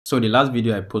So the last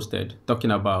video I posted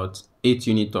talking about 8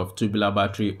 units of tubular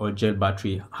battery or gel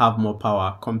battery have more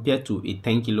power compared to a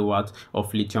 10 kilowatt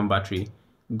of lithium battery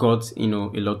got a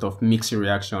lot of mixed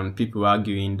reaction. People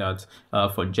arguing that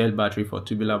for gel battery, for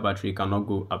tubular battery, it cannot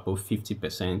go above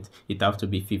 50%. It have to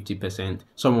be 50%.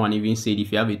 Someone even said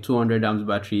if you have a 200 amps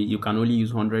battery, you can only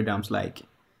use 100 amps. Like,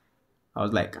 I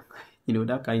was like,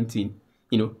 that kind of thing.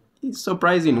 It's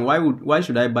surprising. Why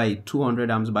should I buy a 200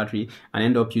 amps battery and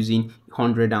end up using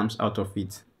 100 amps out of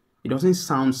it? It doesn't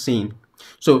sound sane.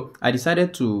 So I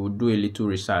decided to do a little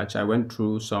research. I went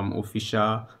through some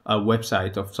official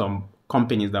website of some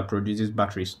companies that produces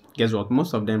batteries. Guess what?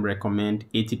 Most of them recommend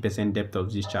 80% depth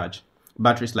of discharge.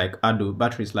 Batteries like Ado,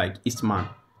 batteries like Eastman,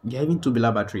 they're even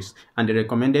tubular batteries, and they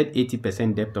recommended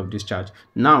 80% depth of discharge.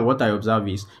 Now what I observe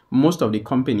is most of the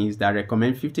companies that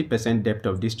recommend 50% depth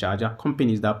of discharge are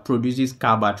companies that produces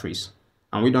car batteries,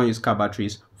 and we don't use car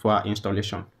batteries for our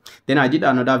installation. Then I did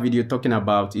another video talking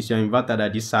about it's your inverter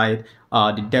that decide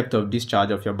the depth of discharge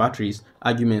of your batteries.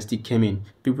 Arguments still came in.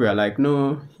 People are like,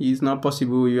 no, it's not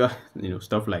possible. You are,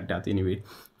 stuff like that. Anyway,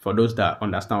 for those that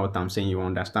understand what I'm saying, you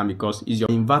understand, because it's your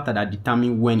inverter that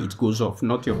determines when it goes off,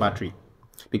 not your battery.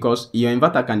 Because your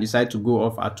inverter can decide to go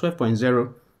off at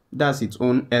 12.0, that's its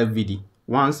own LVD.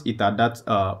 Once it at that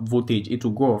voltage, it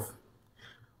will go off.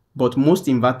 But most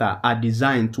inverters are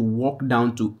designed to walk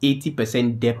down to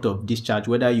 80% depth of discharge,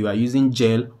 whether you are using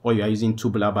gel or you are using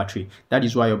tubular battery. That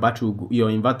is why your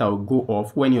inverter will go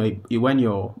off when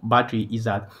your battery is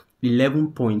at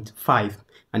 11.5,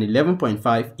 and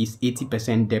 11.5 is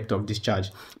 80% depth of discharge,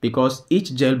 because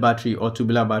each gel battery or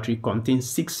tubular battery contains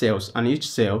 6 cells, and each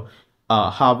cell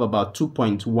have about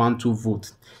 2.12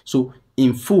 volts. So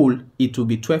in full, it will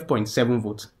be 12.7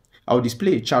 volts. I'll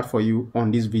display a chart for you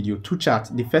on this video. 2 charts.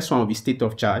 The first one will be state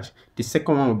of charge. The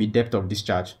second one will be depth of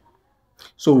discharge.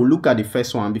 So we'll look at the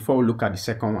first one before we look at the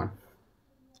second one.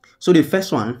 So the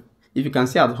first one, if you can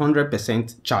see at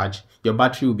 100% charge, your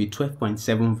battery will be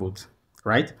 12.7 volts,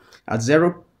 right? At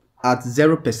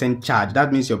 0% charge,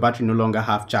 that means your battery no longer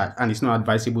have charge, and it's not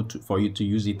advisable for you to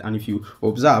use it. And if you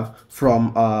observe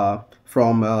from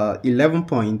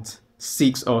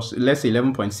 11.6 or let's say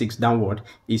 11.6 downward,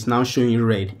 is now showing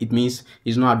red. It means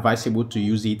it's not advisable to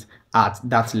use it at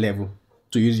that level,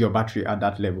 to use your battery at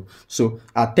that level. So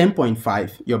at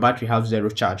 10.5, your battery has 0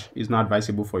 charge. It's not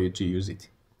advisable for you to use it,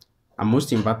 and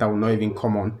most inverter will not even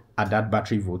come on at that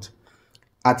battery volt.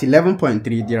 At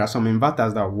 11.3, there are some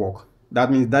inverters that work. That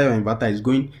means that your inverter is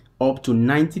going up to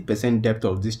 90% depth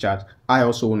of discharge. I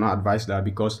also will not advise that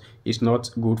because it's not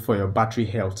good for your battery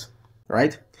health,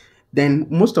 right? Then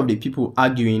most of the people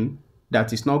arguing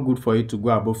that it's not good for you to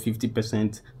go above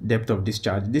 50% depth of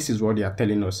discharge. This is what they are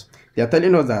telling us. They are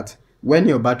telling us that when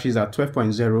your battery is at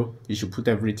 12.0, you should put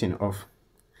everything off.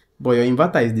 But your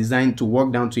inverter is designed to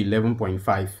walk down to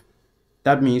 11.5.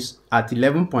 That means at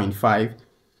 11.5,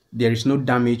 there is no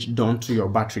damage done to your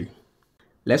battery.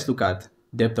 Let's look at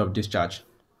depth of discharge.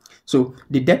 So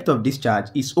the depth of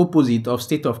discharge is opposite of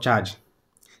state of charge.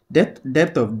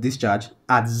 Depth of discharge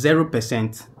at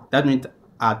 0%. That means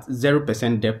at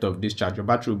 0% depth of discharge, your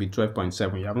battery will be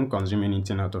 12.7. You haven't consumed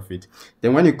anything out of it.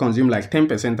 Then when you consume like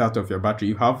 10% out of your battery,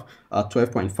 you have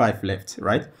 12.5 left,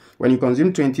 right? When you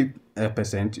consume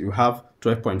 20%, you have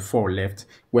 12.4 left.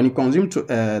 When you consume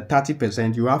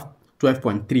 30%, you have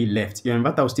 12.3 left. Your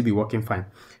inverter will still be working fine.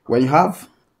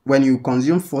 When you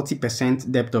consume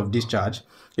 40% depth of discharge,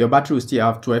 your battery will still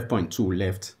have 12.2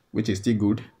 left, which is still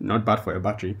good, not bad for your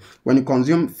battery. When you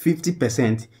consume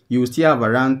 50%, you will still have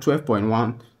around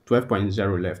 12.1,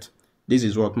 12.0 left. This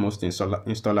is what most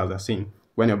installers are saying.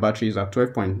 When your battery is at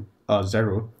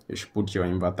 12.0, you should put your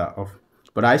inverter off.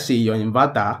 But I say your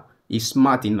inverter is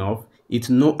smart enough. It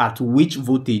knows at which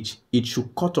voltage it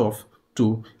should cut off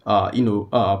to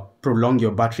prolong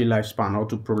your battery lifespan or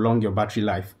to prolong your battery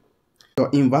life. Your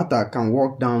inverter can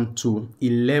work down to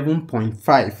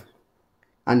 11.5,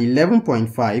 and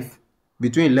 11.5,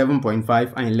 between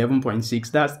 11.5 and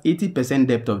 11.6, that's 80%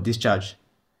 depth of discharge.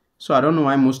 So I don't know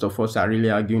why most of us are really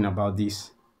arguing about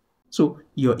this. So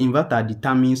your inverter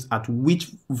determines at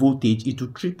which voltage it will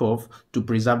trip off to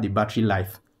preserve the battery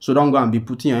life. So don't go and be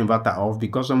putting your inverter off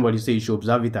because somebody says you should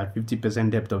observe it at 50%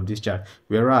 depth of discharge,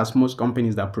 whereas most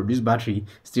companies that produce battery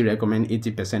still recommend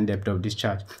 80% depth of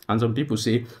discharge. And some people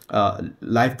say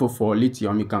LiFePro for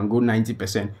lithium, you can go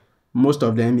 90%. Most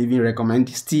of them even recommend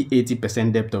still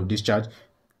 80% depth of discharge.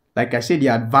 Like I said, the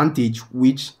advantage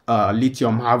which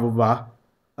lithium have over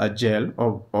gel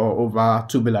or over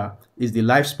tubular is the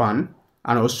lifespan,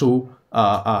 and also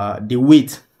the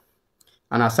weight.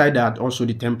 And aside that, also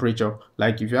the temperature.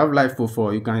 Like if you have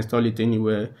LiFePro, you can install it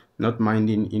anywhere, not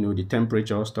minding the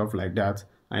temperature, stuff like that.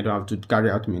 I don't have to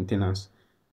carry out maintenance.